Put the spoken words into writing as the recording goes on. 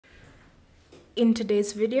In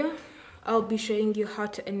today's video, I'll be showing you how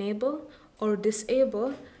to enable or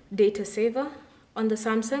disable data saver on the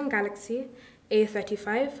Samsung Galaxy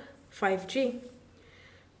A35 5G.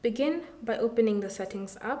 Begin by opening the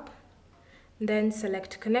Settings app, then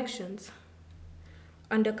select Connections.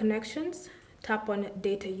 Under Connections, tap on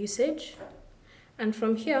Data Usage, and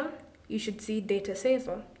from here, you should see Data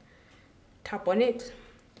Saver. Tap on it.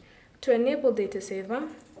 To enable Data Saver,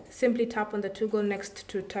 simply tap on the toggle next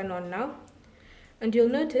to Turn On Now, and you'll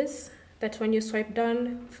notice that when you swipe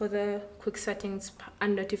down for the Quick Settings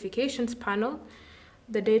and Notifications panel,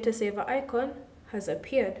 the Data Saver icon has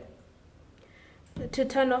appeared. To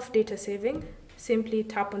turn off data saving, simply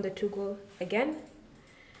tap on the toggle again,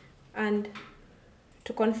 and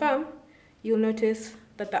to confirm, you'll notice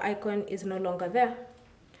that the icon is no longer there.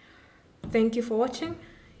 Thank you for watching.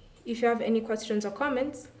 If you have any questions or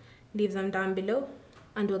comments, leave them down below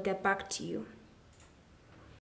and we'll get back to you.